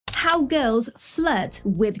How girls flirt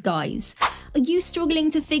with guys. Are you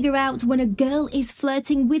struggling to figure out when a girl is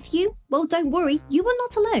flirting with you? Well, don't worry, you are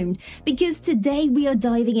not alone, because today we are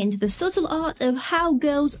diving into the subtle art of how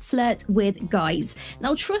girls flirt with guys.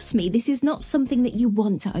 Now, trust me, this is not something that you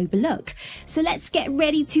want to overlook. So let's get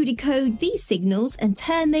ready to decode these signals and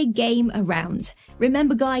turn their game around.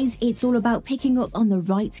 Remember, guys, it's all about picking up on the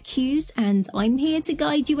right cues, and I'm here to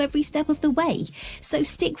guide you every step of the way. So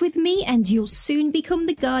stick with me and you'll soon become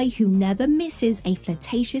the guy who never misses a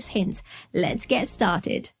flirtatious hint. Let's get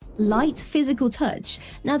started. Light physical touch.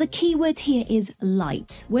 Now, the key word here is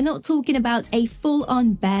light. We're not talking about a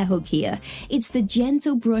full-on bear hug here. It's the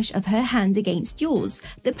gentle brush of her hand against yours,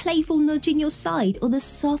 the playful nudge in your side, or the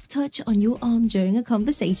soft touch on your arm during a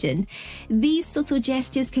conversation. These subtle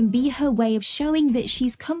gestures can be her way of showing that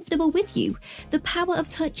she's comfortable with you. The power of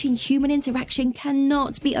touch in human interaction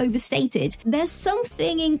cannot be overstated. There's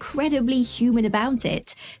something incredibly human about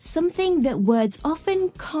it, something that words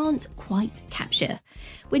often can't quite capture.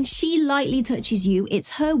 When she lightly touches you,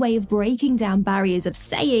 it's her way of breaking down barriers, of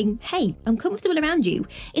saying, hey, I'm comfortable around you.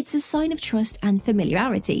 It's a sign of trust and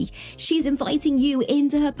familiarity. She's inviting you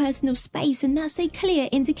into her personal space, and that's a clear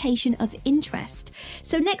indication of interest.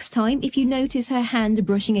 So next time, if you notice her hand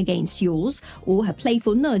brushing against yours or her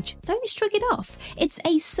playful nudge, don't shrug it off. It's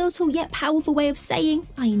a subtle yet powerful way of saying,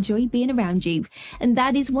 I enjoy being around you. And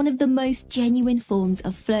that is one of the most genuine forms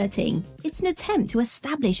of flirting. It's an attempt to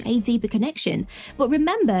establish a deeper connection. But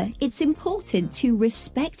remember, it's important to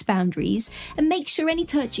respect boundaries and make sure any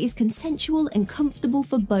touch is consensual and comfortable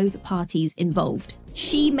for both parties involved.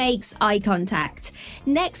 She makes eye contact.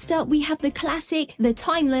 Next up, we have the classic, the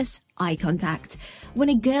timeless eye contact. When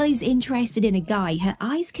a girl is interested in a guy, her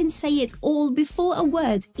eyes can say it all before a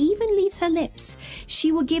word even leaves her lips.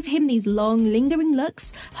 She will give him these long, lingering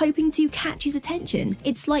looks, hoping to catch his attention.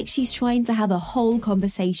 It's like she's trying to have a whole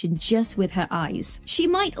conversation just with her eyes. She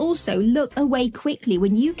might also look away quickly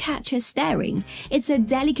when you catch her staring. It's a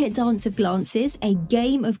delicate dance of glances, a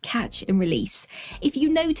game of catch and release. If you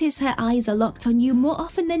notice her eyes are locked on you more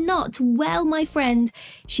often than not, well, my friend,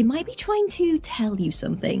 she might be trying to tell you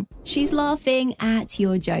something. She's laughing at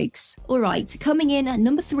your jokes. Alright, coming in at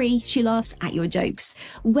number 3, she laughs at your jokes.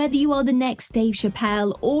 Whether you are the next Dave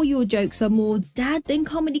Chappelle or your jokes are more dad than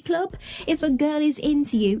comedy club, if a girl is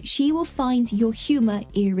into you, she will find your humour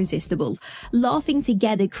irresistible. Laughing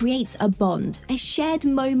together creates a bond, a shared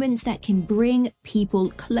moment that can bring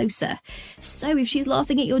people closer. So if she's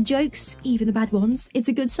laughing at your jokes, even the bad ones, it's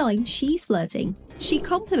a good sign she's flirting. She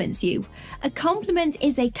compliments you. A compliment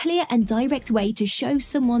is a clear and direct way to show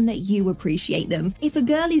someone that you appreciate them. If a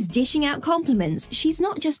girl is dishing out compliments, she's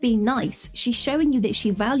not just being nice, she's showing you that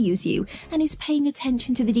she values you and is paying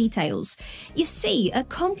attention to the details. You see, a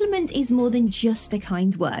compliment is more than just a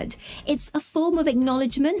kind word. It's a form of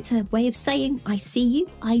acknowledgement, a way of saying, I see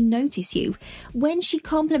you, I notice you. When she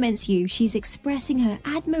compliments you, she's expressing her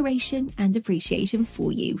admiration and appreciation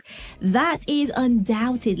for you. That is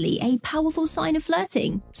undoubtedly a powerful sign of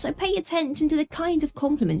flirting, so pay attention to the kind of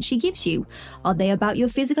compliments she gives you. Are they about your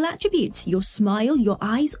physical attributes, your smile, your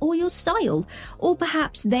eyes, or your style? Or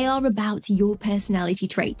perhaps they are about your personality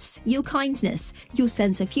traits, your kindness, your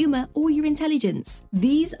sense of humor, or your intelligence.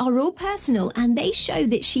 These are all personal and they show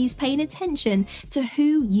that she's paying attention to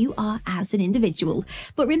who you are as an individual.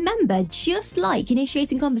 But remember, just like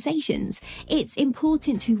initiating conversations, it's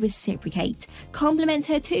important to reciprocate. Compliment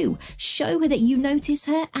her too. Show her that you notice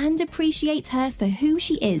her and appreciate her for who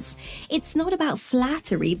she is. It's not about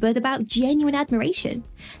flattery, but about genuine admiration.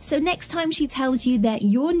 So next time she tells you that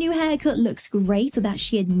your new haircut looks great or that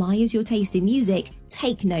she admires your taste in music,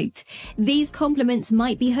 take note. These compliments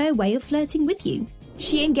might be her way of flirting with you.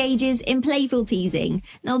 She engages in playful teasing.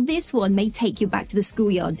 Now, this one may take you back to the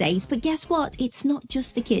schoolyard days, but guess what? It's not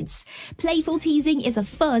just for kids. Playful teasing is a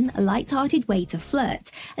fun, light-hearted way to flirt,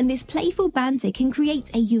 and this playful banter can create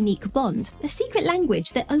a unique bond, a secret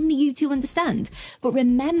language that only you two understand. But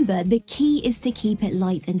remember, the key is to keep it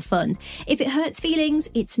light and fun. If it hurts feelings,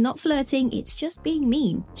 it's not flirting, it's just being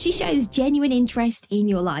mean. She shows genuine interest in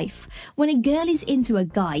your life. When a girl is into a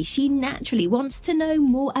guy, she naturally wants to know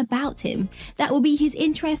more about him. That will be his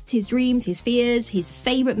interests, his dreams, his fears, his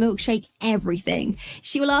favourite milkshake, everything.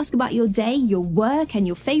 She will ask about your day, your work, and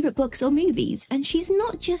your favourite books or movies. And she's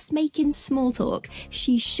not just making small talk,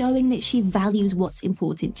 she's showing that she values what's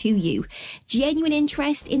important to you. Genuine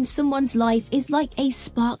interest in someone's life is like a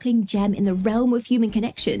sparkling gem in the realm of human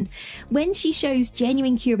connection. When she shows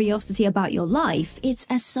genuine curiosity about your life, it's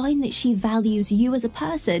a sign that she values you as a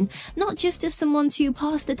person, not just as someone to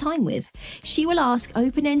pass the time with. She will ask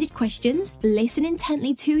open-ended questions, listen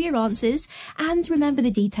intently to your answers and remember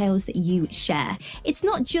the details that you share. It's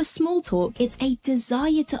not just small talk, it's a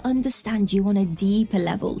desire to understand you on a deeper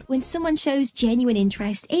level. When someone shows genuine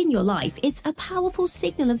interest in your life, it's a powerful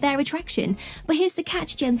signal of their attraction. But here's the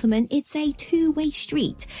catch, gentlemen, it's a two-way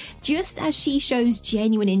street. Just as she shows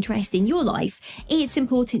genuine interest in your life, it's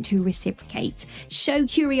important to reciprocate. Show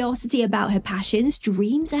curiosity about her passions,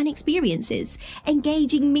 dreams, and experiences.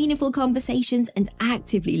 Engage in meaningful conversations and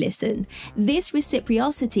actively listen. This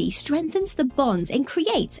reciprocity strengthens the bond and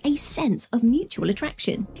creates a sense of mutual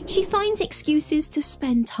attraction. She finds excuses to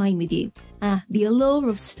spend time with you. The allure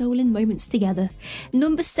of stolen moments together.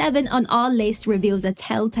 Number 7 on our list reveals a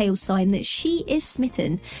telltale sign that she is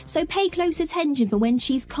smitten. So pay close attention for when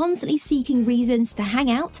she's constantly seeking reasons to hang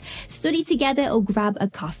out, study together, or grab a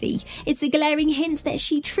coffee. It's a glaring hint that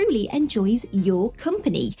she truly enjoys your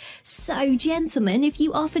company. So, gentlemen, if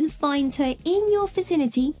you often find her in your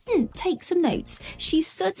vicinity, take some notes. She's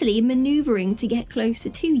subtly maneuvering to get closer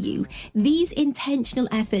to you. These intentional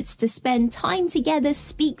efforts to spend time together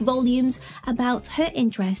speak volumes about her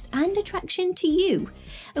interest and attraction to you.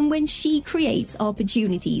 And when she creates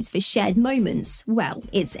opportunities for shared moments, well,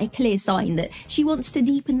 it's a clear sign that she wants to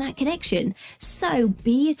deepen that connection. So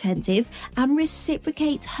be attentive and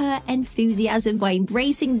reciprocate her enthusiasm by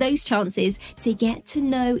embracing those chances to get to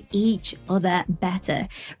know each other better.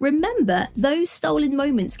 Remember, those stolen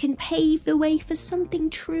moments can pave the way for something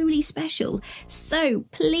truly special. So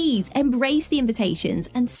please embrace the invitations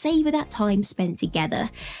and savor that time spent together.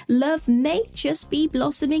 Love may just be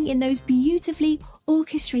blossoming in those beautifully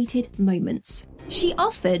orchestrated moments. She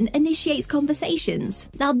often initiates conversations.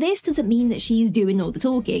 Now, this doesn't mean that she's doing all the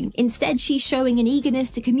talking. Instead, she's showing an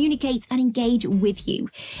eagerness to communicate and engage with you.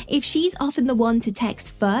 If she's often the one to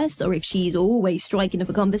text first, or if she's always striking up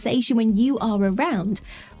a conversation when you are around,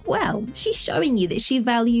 well, she's showing you that she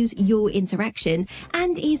values your interaction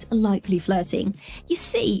and is likely flirting. You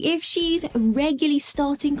see, if she's regularly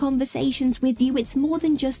starting conversations with you, it's more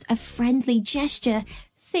than just a friendly gesture.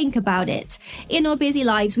 Think about it. In our busy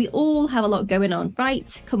lives, we all have a lot going on,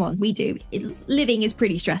 right? Come on, we do. Living is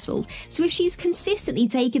pretty stressful. So if she's consistently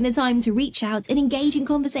taking the time to reach out and engage in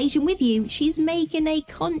conversation with you, she's making a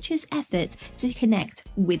conscious effort to connect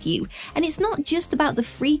with you. And it's not just about the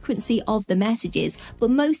frequency of the messages, but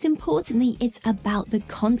most importantly, it's about the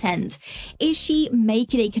content. Is she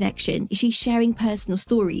making a connection? Is she sharing personal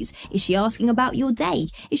stories? Is she asking about your day?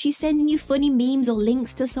 Is she sending you funny memes or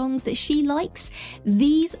links to songs that she likes?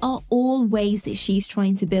 These are all ways that she's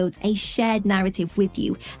trying to build a shared narrative with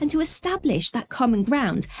you and to establish that common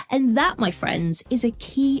ground. And that, my friends, is a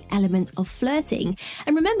key element of flirting.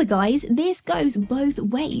 And remember, guys, this goes both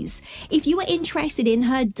ways. If you are interested in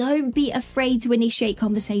her, don't be afraid to initiate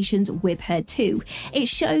conversations with her too. It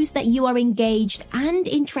shows that you are engaged and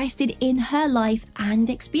interested in her life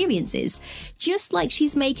and experiences. Just like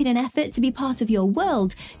she's making an effort to be part of your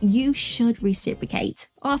world, you should reciprocate.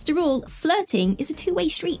 After all, flirting is a two-way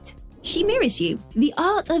street. She mirrors you. The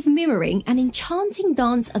art of mirroring, an enchanting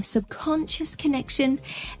dance of subconscious connection.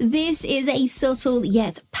 This is a subtle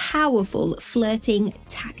yet powerful flirting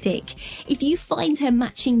tactic. If you find her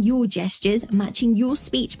matching your gestures, matching your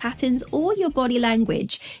speech patterns, or your body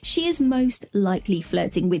language, she is most likely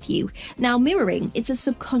flirting with you. Now, mirroring, it's a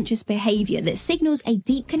subconscious behavior that signals a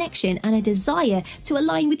deep connection and a desire to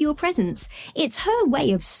align with your presence. It's her way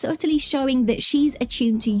of subtly showing that she's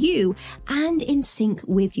attuned to you and in sync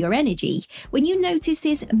with your energy. When you notice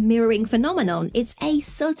this mirroring phenomenon, it's a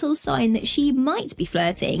subtle sign that she might be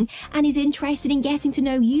flirting and is interested in getting to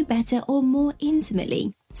know you better or more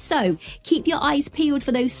intimately. So, keep your eyes peeled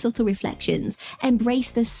for those subtle reflections.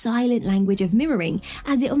 Embrace the silent language of mirroring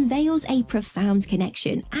as it unveils a profound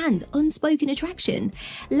connection and unspoken attraction.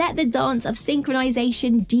 Let the dance of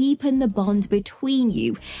synchronization deepen the bond between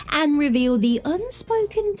you and reveal the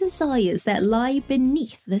unspoken desires that lie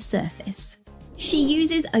beneath the surface. She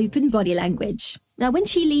uses open body language. Now, when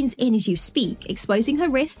she leans in as you speak, exposing her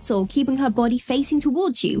wrists or keeping her body facing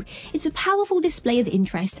towards you, it's a powerful display of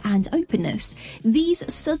interest and openness.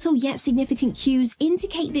 These subtle yet significant cues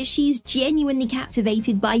indicate that she's genuinely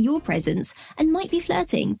captivated by your presence and might be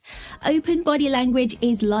flirting. Open body language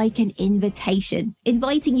is like an invitation,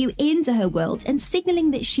 inviting you into her world and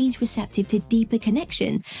signaling that she's receptive to deeper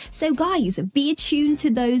connection. So guys, be attuned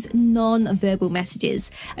to those non-verbal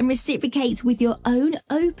messages and reciprocate with your own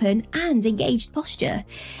open and engaged posture.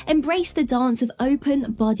 Embrace the dance of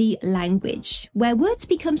open body language, where words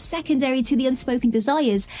become secondary to the unspoken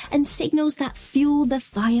desires and signals that fuel the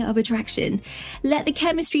fire of attraction. Let the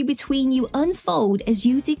chemistry between you unfold as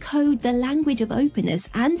you decode the language of openness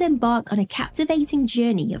and embark on a captivating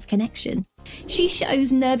journey of connection. She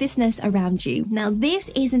shows nervousness around you. Now, this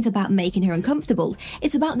isn't about making her uncomfortable.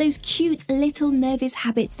 It's about those cute little nervous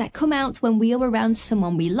habits that come out when we are around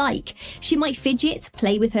someone we like. She might fidget,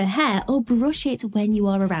 play with her hair, or brush it when you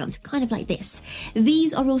are around, kind of like this.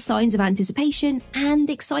 These are all signs of anticipation and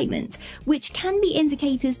excitement, which can be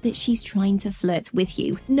indicators that she's trying to flirt with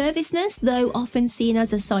you. Nervousness, though often seen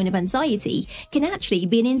as a sign of anxiety, can actually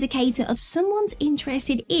be an indicator of someone's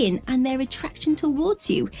interested in and their attraction towards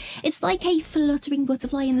you. It's like a fluttering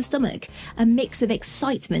butterfly in the stomach, a mix of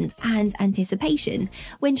excitement and anticipation.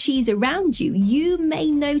 When she's around you, you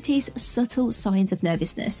may notice subtle signs of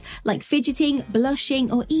nervousness, like fidgeting,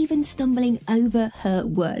 blushing, or even stumbling over her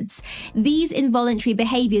words. These involuntary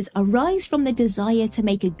behaviors arise from the desire to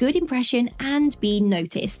make a good impression and be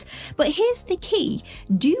noticed. But here's the key: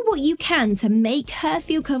 do what you can to make her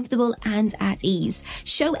feel comfortable and at ease.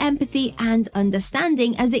 Show empathy and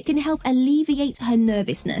understanding, as it can help alleviate her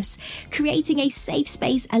nervousness. Creating a safe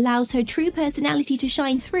space allows her true personality to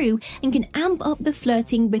shine through and can amp up the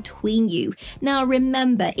flirting between you. Now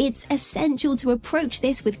remember, it's essential to approach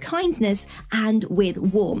this with kindness and with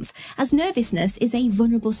warmth, as nervousness is a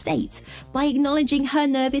vulnerable state. By acknowledging her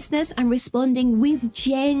nervousness and responding with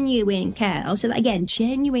genuine care, I'll say that again,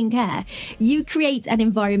 genuine care, you create an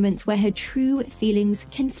environment where her true feelings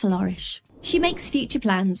can flourish. She makes future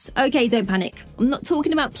plans. Okay, don't panic. I'm not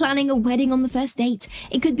talking about planning a wedding on the first date.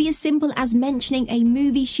 It could be as simple as mentioning a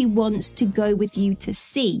movie she wants to go with you to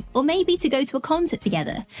see, or maybe to go to a concert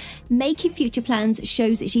together. Making future plans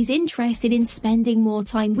shows that she's interested in spending more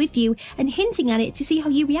time with you and hinting at it to see how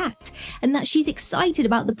you react, and that she's excited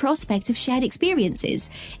about the prospect of shared experiences.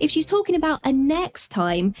 If she's talking about a next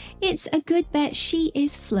time, it's a good bet she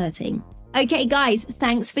is flirting. Okay guys,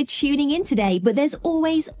 thanks for tuning in today, but there's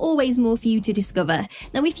always more for you to discover.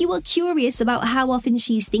 Now, if you are curious about how often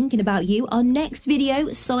she's thinking about you, our next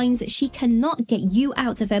video, Signs that She Cannot Get You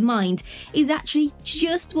Out of Her Mind, is actually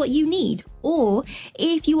just what you need. Or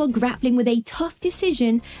if you are grappling with a tough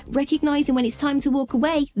decision, recognizing when it's time to walk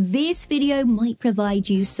away, this video might provide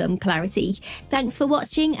you some clarity. Thanks for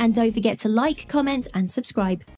watching, and don't forget to like, comment, and subscribe.